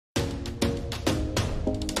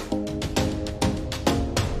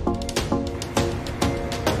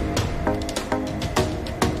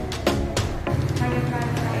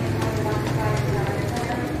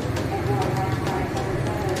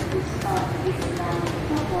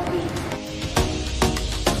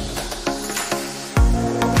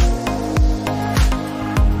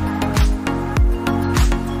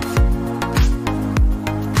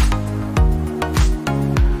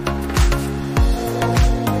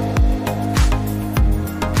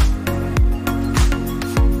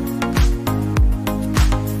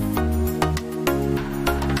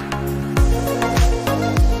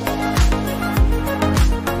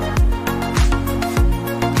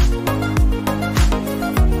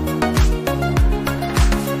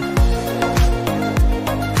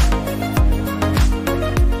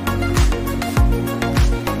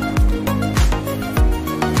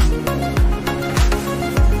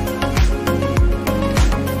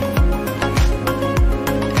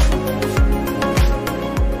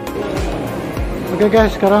Okay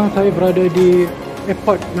guys, sekarang saya berada di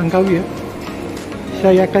airport Langkawi ya.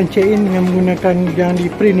 Saya akan check in dengan menggunakan yang di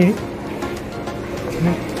print ni.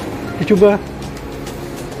 Kita cuba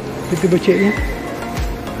check in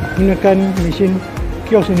menggunakan mesin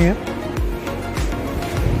kios ni ya.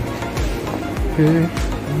 Okay,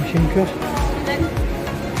 mesin kios.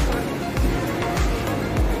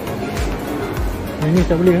 Ini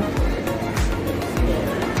tak boleh ya.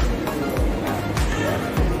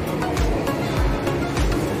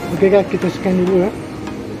 Okay guys, kita scan dulu ya.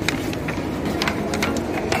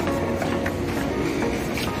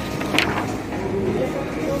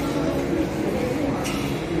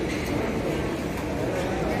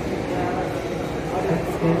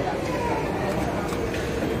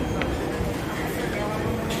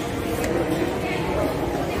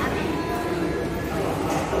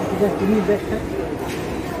 Guys, ini bagtag.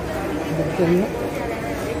 Bagtag ya.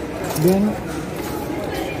 Dan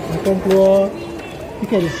akan keluar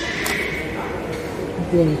tiket dia.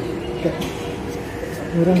 Tiket.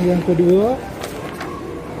 Orang yang kedua.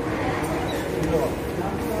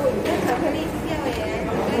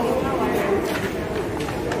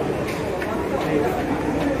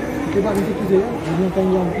 Kita buat macam tu je ya. Gunakan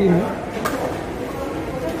yang ini.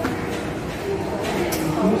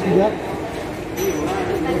 Ini sekejap.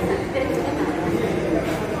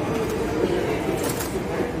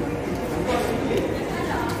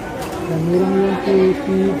 Dan orang yang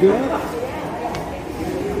ketiga.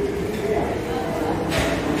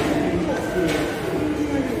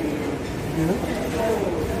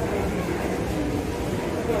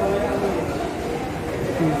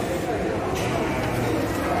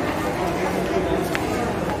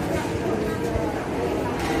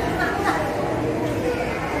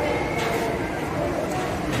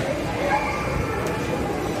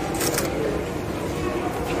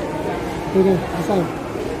 Okay, asal.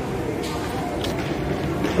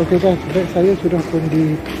 Okay guys, beg saya sudah pun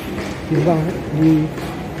ditimbang di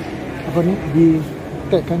apa ni, di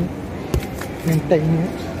tagkan dengan tag ni.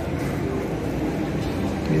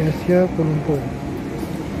 Airasia Kuala Lumpur.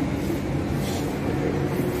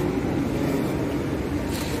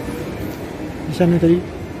 Di sana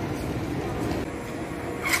tadi.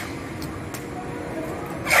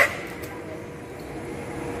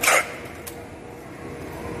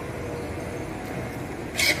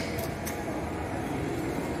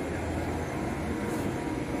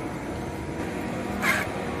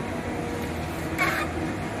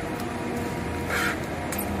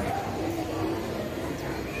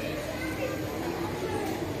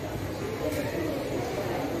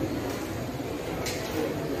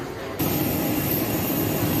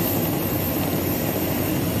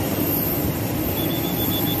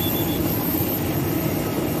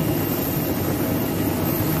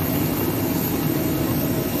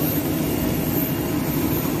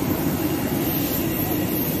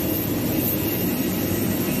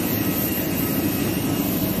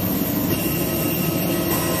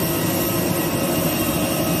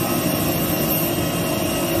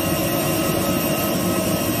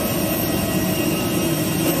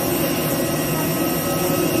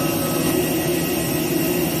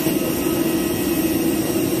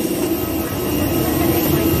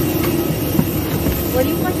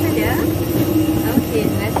 Boardingpass saja. Okey,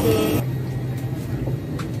 terima kasih.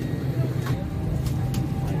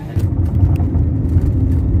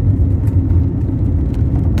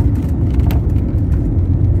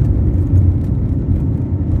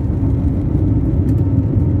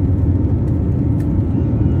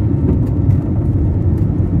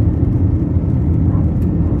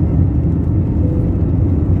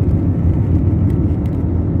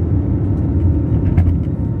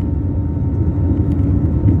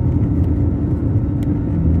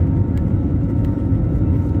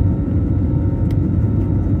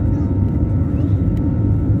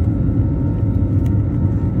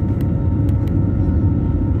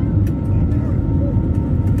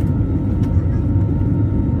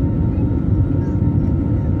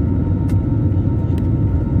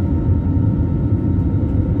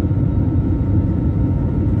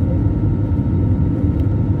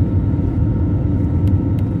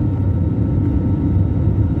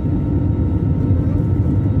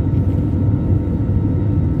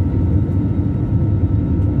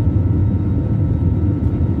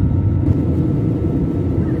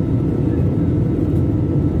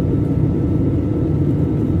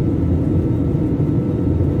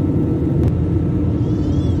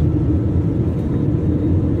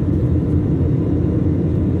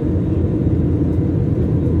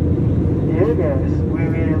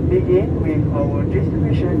 begin with our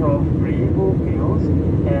distribution of free meals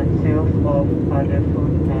and sales of other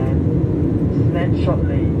food and land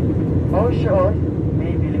shortly. All shows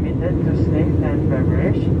may be limited to snacks and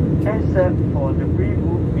beverage, except for the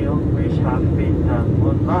pre-booked meal which have been done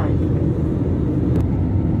online.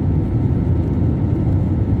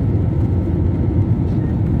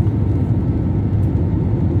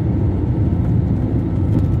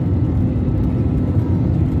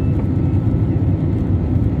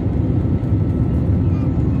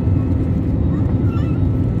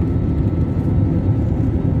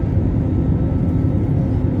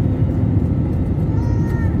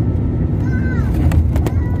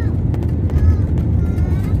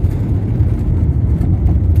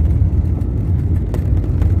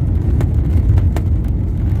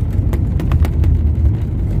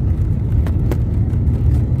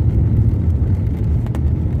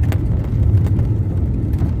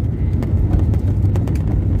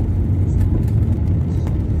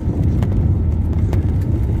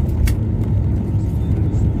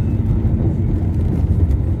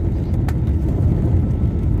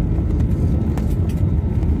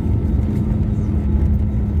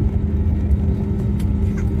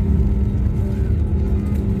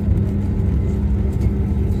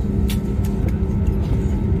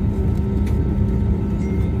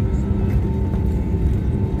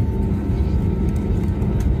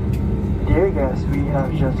 Guests, we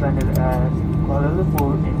have just landed at Kuala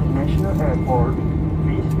Lumpur International Airport.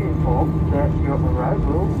 Please be informed that your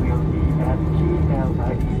arrival will be at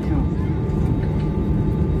KLIE2.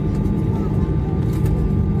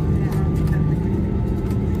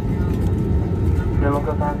 The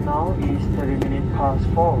local time now is 30 minutes past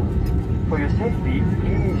 4. For your safety,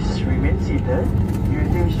 please remain seated.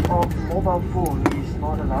 Usage of mobile phone is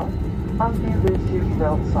not allowed until the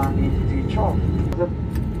seatbelt sign is switched off.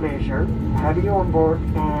 Pleasure having you on board,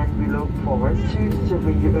 and we look forward to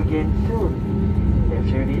serving you again soon. If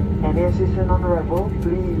you need any assistance on arrival,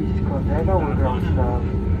 please contact our ground staff,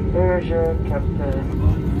 airasia Captain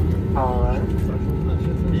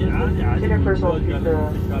Senior First Officer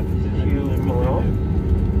Q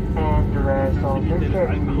and the rest of the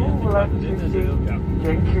cabin crew would like to say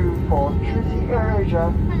thank you for choosing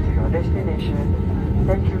airasia to your destination.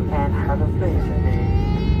 Thank you and have a pleasant day.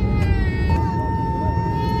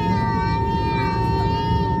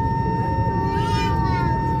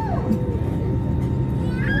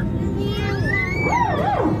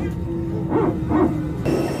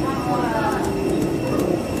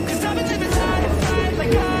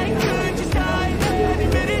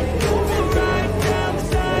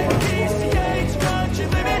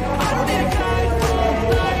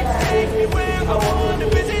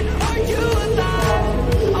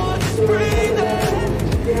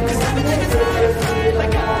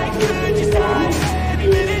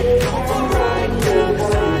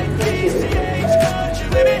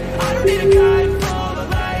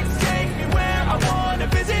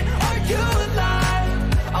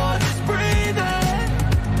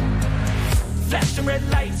 Red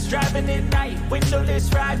lights, driving at night,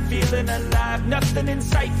 windowless ride, feeling alive, nothing in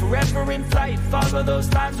sight, forever in flight, follow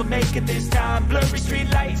those lines, we'll make it this time, blurry street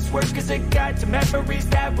lights, work as a guide to memories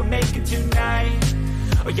that we're making tonight,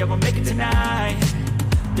 oh yeah, we'll make it tonight,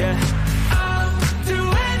 yeah. I'll do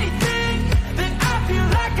anything that I feel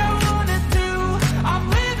like I wanna do, I'm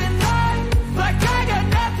living life like I got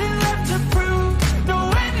nothing left to prove,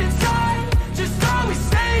 no end in sight, just always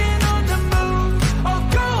staying on the move, I'll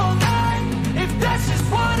go all night, if that's just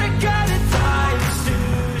what I gotta do. Life's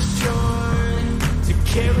too short to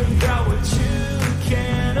care about what you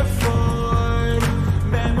can't afford,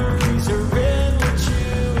 memories are in what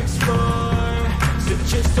you explore, so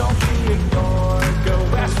just don't be ignored, go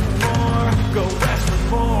ask for more, go ask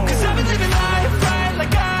for more, 'cause I've been living life right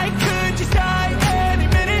like I could just die any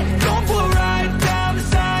minute, going for a ride down the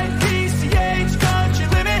side, PCH country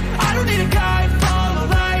limit, I don't need a guide, follow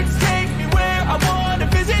lights, take me where I wanna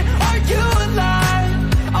visit, are you alive,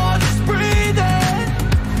 or just breathing,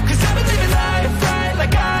 'cause I've been living life right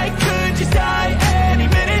like I could just die any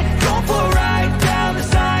minute, going for a ride down the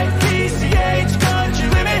side, PCH country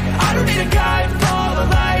limit, I don't need a guide, follow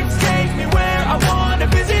lights, take me where I wanna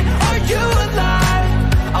visit, are you alive,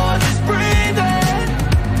 or just breathing,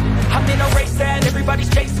 I'm in a race that everybody's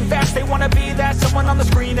chasing fast, they wanna be that someone on the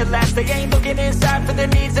screen at last, they ain't looking inside for their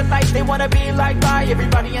needs in life, they wanna be like by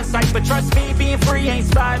everybody in sight, but trust me, being free ain't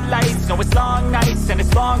spotlights, no it's long nights and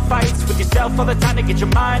it's long fights with yourself all the time to get your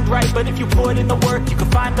mind right, but if you put in the work you can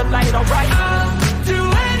find the light, alright. I'll do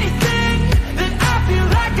anything that I feel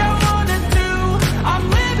like I wanna do, I'm